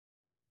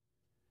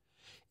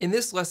In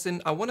this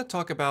lesson, I want to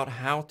talk about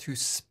how to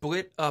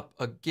split up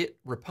a Git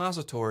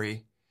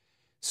repository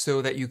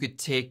so that you could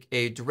take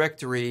a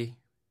directory,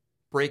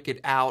 break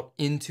it out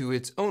into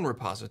its own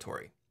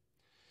repository.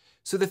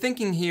 So the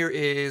thinking here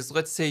is,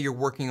 let's say you're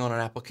working on an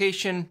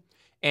application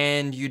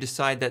and you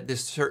decide that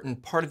this certain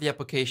part of the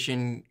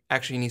application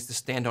actually needs to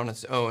stand on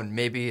its own.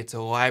 Maybe it's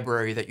a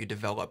library that you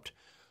developed,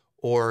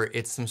 or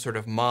it's some sort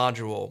of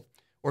module,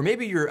 or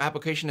maybe your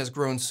application has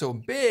grown so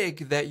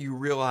big that you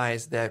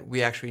realize that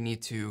we actually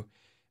need to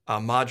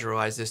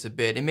modularize this a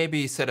bit and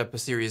maybe set up a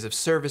series of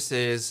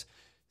services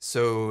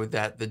so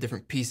that the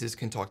different pieces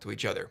can talk to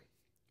each other.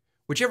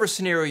 Whichever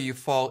scenario you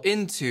fall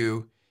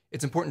into,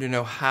 it's important to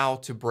know how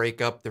to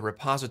break up the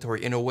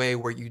repository in a way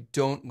where you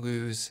don't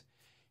lose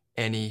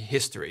any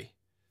history.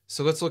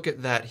 So let's look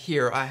at that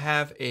here. I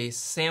have a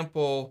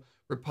sample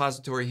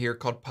repository here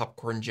called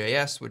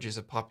Popcorn.js, which is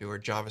a popular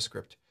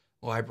JavaScript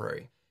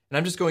library. And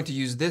I'm just going to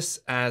use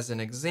this as an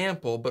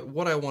example, but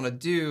what I want to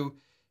do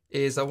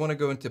is I want to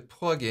go into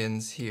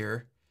plugins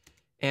here,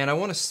 and I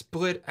want to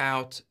split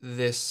out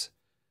this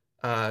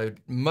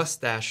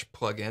mustache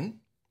plugin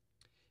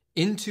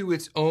into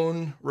its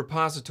own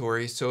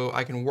repository so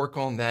I can work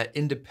on that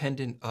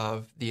independent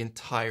of the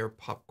entire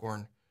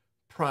Popcorn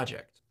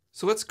project.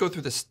 So let's go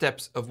through the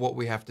steps of what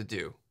we have to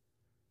do.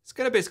 It's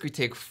going to basically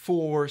take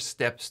 4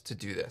 steps to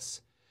do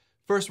this.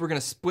 First, we're going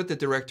to split the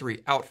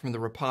directory out from the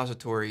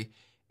repository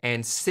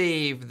and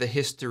save the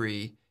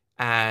history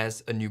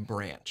as a new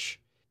branch.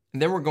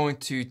 And then we're going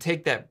to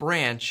take that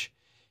branch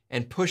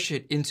and push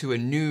it into a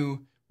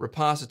new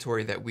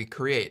repository that we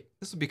create.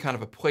 This will be kind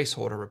of a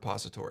placeholder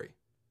repository.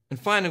 And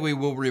finally,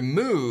 we'll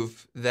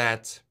remove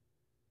that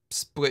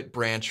split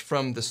branch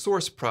from the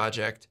source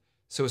project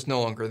so it's no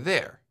longer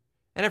there.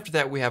 And after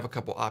that, we have a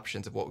couple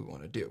options of what we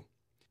want to do.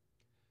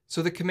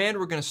 So the command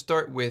we're going to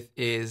start with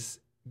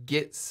is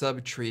Git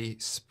Subtree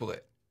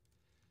Split.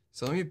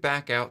 So let me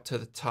back out to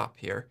the top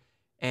here,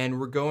 and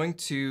we're going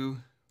to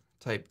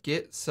type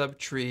Git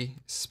Subtree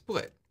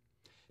Split.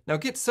 Now,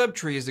 Git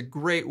Subtree is a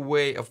great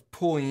way of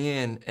pulling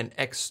in an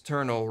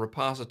external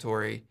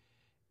repository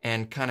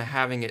and kind of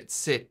having it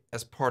sit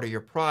as part of your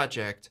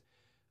project.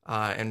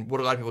 And what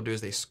a lot of people do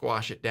is they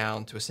squash it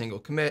down to a single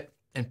commit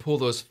and pull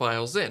those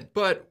files in.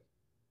 But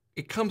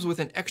it comes with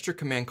an extra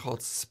command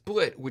called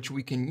split, which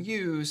we can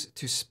use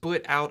to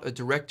split out a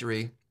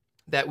directory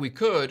that we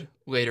could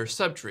later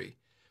subtree.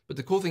 But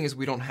the cool thing is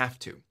we don't have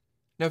to.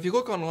 Now, if you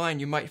look online,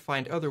 you might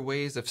find other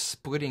ways of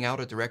splitting out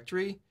a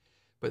directory,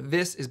 but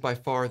this is by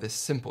far the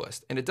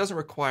simplest, and it doesn't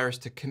require us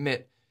to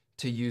commit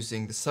to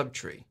using the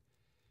subtree.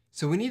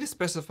 So we need to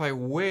specify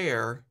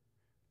where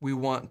we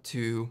want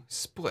to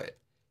split.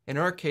 In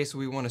our case,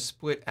 we want to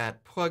split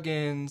at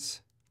plugins,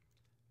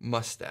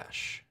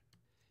 mustache.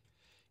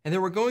 And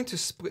then we're going to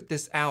split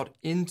this out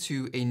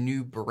into a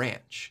new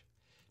branch.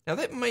 Now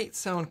that might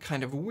sound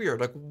kind of weird.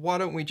 Like, why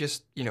don't we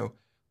just,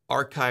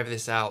 archive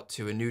this out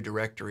to a new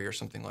directory or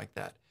something like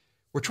that?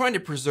 We're trying to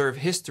preserve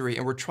history,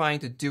 and we're trying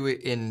to do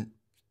it in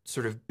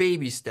sort of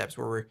baby steps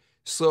where we're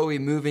slowly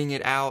moving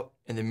it out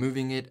and then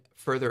moving it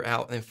further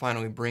out and then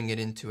finally bring it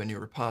into a new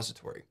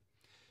repository.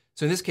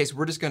 So in this case,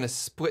 we're just going to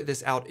split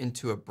this out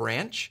into a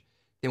branch.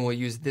 Then we'll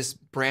use this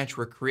branch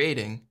we're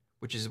creating,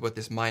 which is what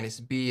this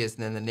 -b is,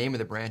 and then the name of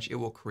the branch. It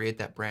will create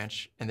that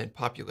branch and then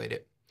populate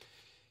it.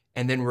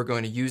 And then we're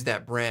going to use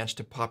that branch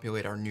to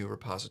populate our new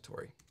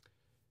repository.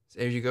 So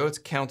there you go, it's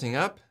counting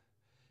up.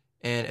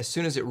 And as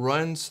soon as it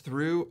runs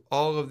through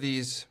all of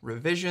these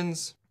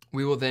revisions,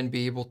 we will then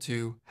be able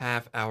to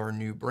have our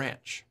new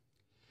branch.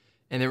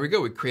 And there we go,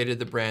 we created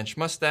the branch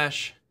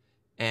mustache,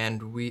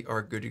 and we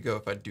are good to go.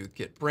 If I do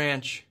git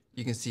branch,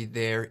 you can see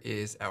there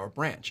is our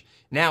branch.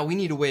 Now we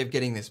need a way of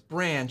getting this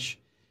branch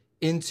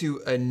into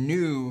a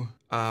new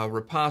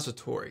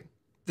repository.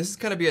 This is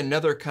going to be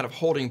another kind of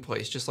holding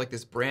place, just like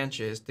this branch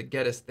is, to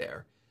get us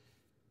there.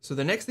 So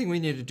the next thing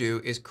we need to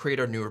do is create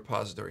our new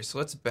repository. So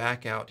let's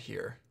back out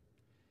here.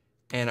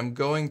 And I'm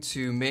going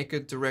to make a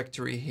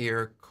directory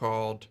here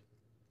called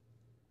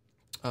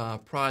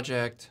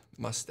project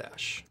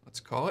mustache, let's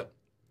call it.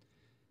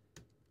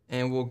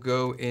 And we'll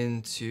go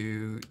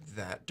into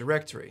that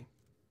directory.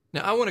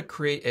 Now I want to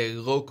create a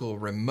local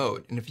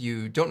remote. And if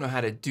you don't know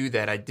how to do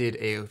that, I did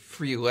a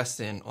free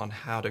lesson on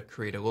how to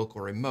create a local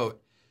remote.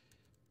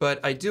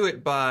 But I do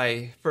it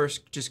by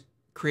first just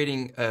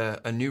creating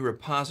a new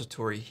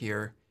repository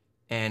here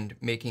and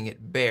making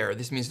it bare.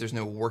 This means there's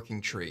no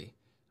working tree.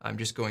 I'm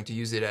just going to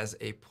use it as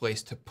a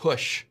place to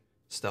push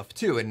stuff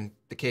to. In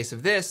the case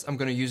of this, I'm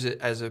going to use it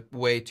as a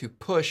way to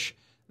push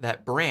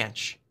that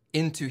branch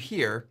into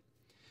here.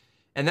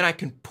 And then I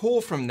can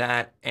pull from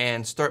that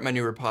and start my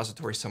new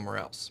repository somewhere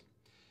else.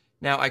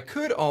 Now I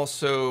could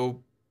also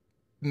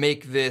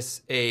make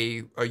this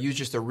or use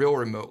just a real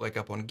remote, like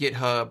up on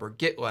GitHub or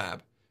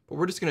GitLab, but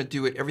we're just going to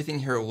do everything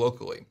here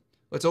locally.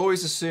 Let's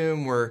always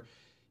assume we're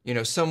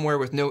somewhere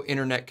with no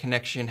internet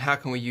connection. How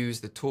can we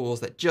use the tools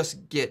that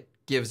just Git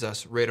gives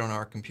us right on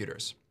our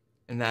computers?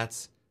 And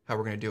that's how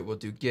we're going to do it. We'll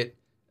do git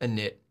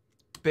init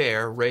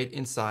bare right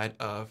inside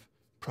of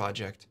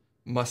project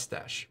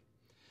mustache.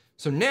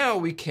 So now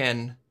we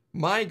can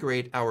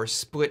migrate our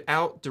split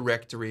out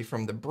directory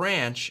from the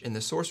branch in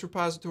the source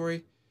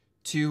repository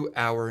to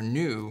our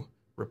new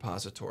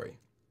repository.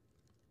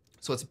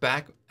 So let's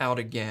back out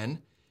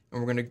again, and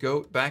we're going to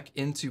go back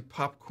into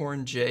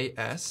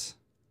popcorn.js.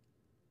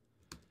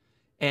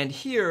 And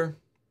here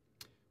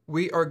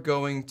we are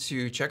going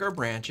to check our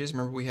branches.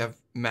 Remember, we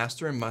have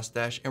master and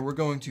mustache, and we're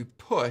going to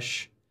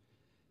push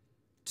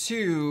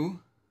to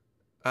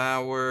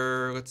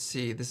our, let's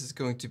see, this is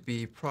going to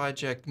be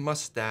project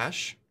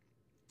mustache.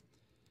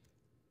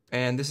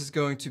 And this is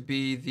going to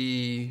be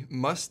the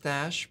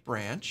mustache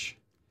branch.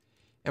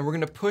 And we're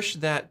going to push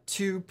that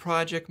to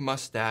project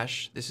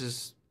mustache. This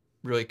is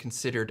really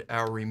considered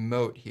our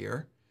remote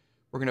here.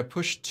 We're going to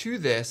push to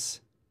this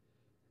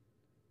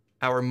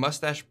our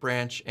mustache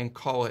branch and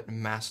call it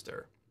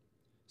master.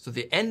 So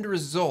the end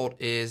result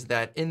is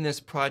that in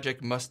this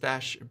project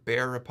mustache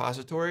bare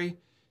repository,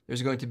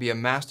 there's going to be a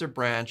master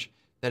branch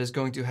that is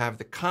going to have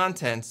the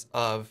contents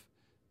of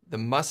the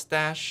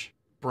mustache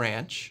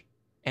branch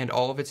and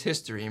all of its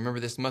history. Remember,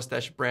 this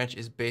mustache branch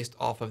is based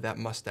off of that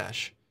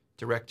mustache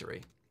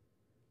directory.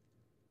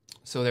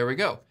 So there we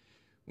go.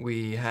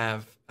 We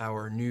have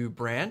our new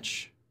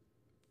branch,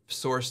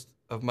 source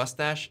of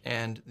mustache,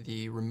 and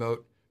the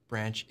remote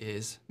branch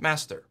is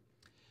master.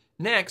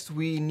 Next,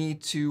 we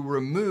need to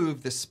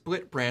remove the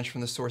split branch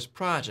from the source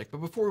project.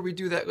 But before we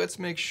do that, let's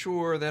make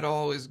sure that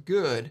all is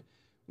good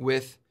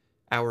with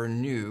our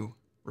new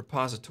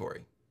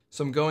repository.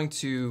 So I'm going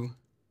to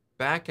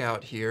back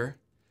out here.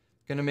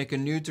 Going to make a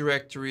new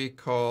directory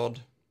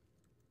called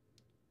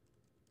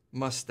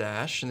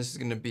mustache, and this is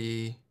going to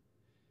be,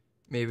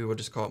 maybe we'll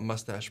just call it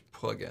mustache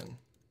plugin.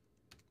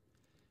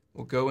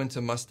 We'll go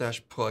into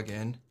mustache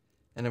plugin,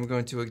 and I'm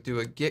going to do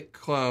a git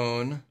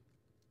clone,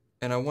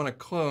 and I want to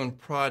clone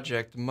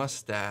project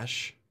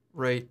mustache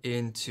right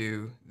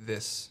into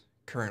this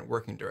current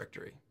working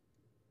directory.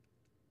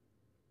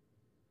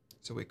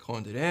 So we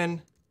cloned it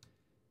in,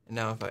 and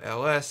now if I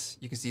ls,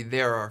 you can see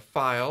there are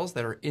files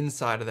that are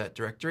inside of that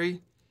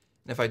directory.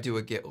 And if I do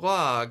a git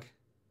log,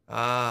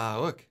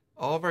 look,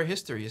 all of our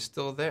history is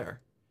still there.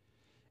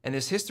 And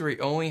this history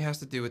only has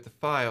to do with the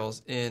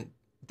files in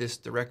this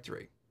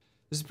directory.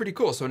 This is pretty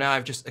cool. So now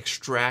I've just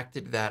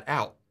extracted that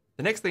out.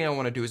 The next thing I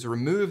want to do is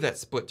remove that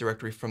split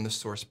directory from the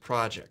source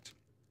project.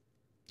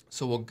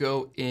 So we'll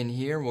go in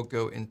here, we'll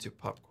go into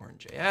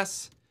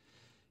popcorn.js,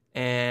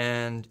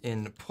 and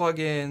in the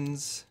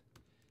plugins,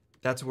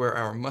 that's where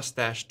our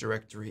mustache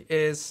directory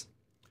is.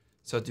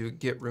 So I'll do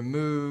git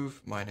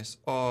remove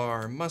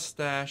 -r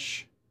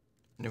mustache.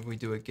 And if we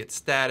do a git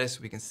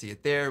status, we can see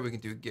it there. We can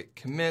do git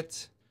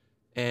commit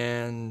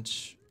and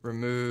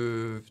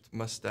removed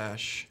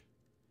mustache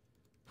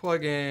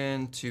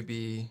plugin to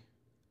be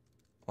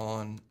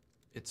on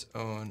its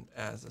own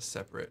as a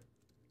separate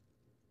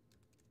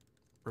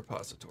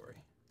repository.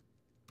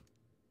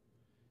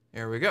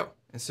 There we go.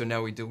 And so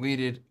now we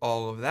deleted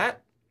all of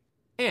that.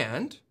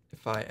 And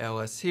if I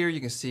ls here, you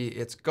can see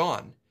it's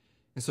gone.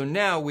 And so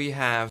now we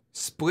have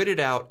split it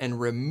out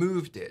and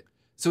removed it.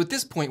 So at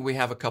this point, we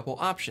have a couple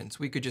options.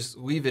 We could just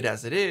leave it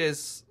as it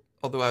is,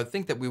 although I would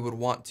think that we would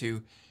want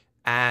to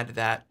add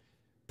that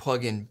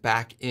plugin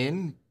back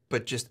in,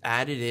 but just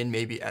add it in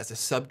maybe as a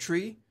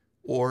subtree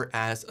or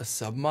as a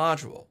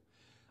submodule.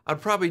 I'd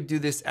probably do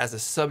this as a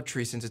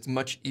subtree since it's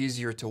much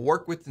easier to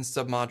work with than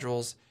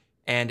submodules,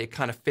 and it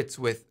kind of fits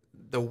with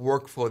the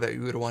workflow that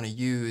you would want to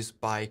use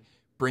by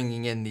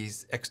bringing in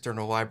these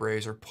external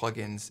libraries or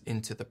plugins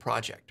into the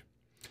project.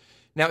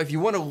 Now, if you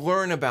want to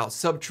learn about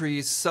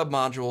subtrees,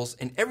 submodules,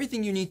 and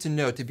everything you need to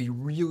know to be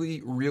really,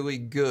 really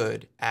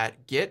good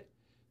at Git,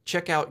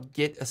 check out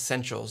Git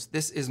Essentials.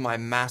 This is my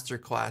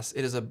masterclass.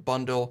 It is a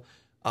bundle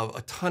of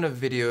a ton of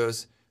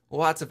videos,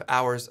 lots of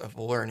hours of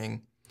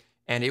learning,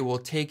 and it will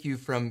take you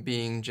from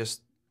being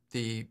just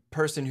the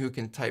person who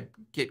can type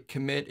git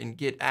commit and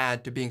git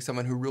add to being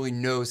someone who really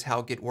knows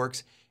how Git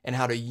works and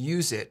how to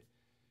use it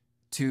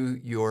to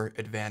your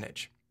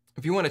advantage.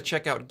 If you want to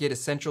check out Git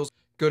Essentials,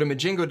 go to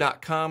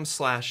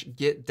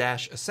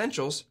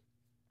majingo.com/git-essentials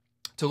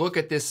to look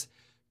at this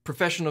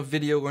professional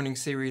video learning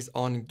series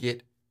on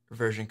Git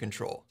version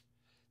control.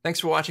 Thanks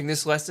for watching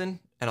this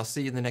lesson, and I'll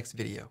see you in the next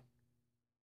video.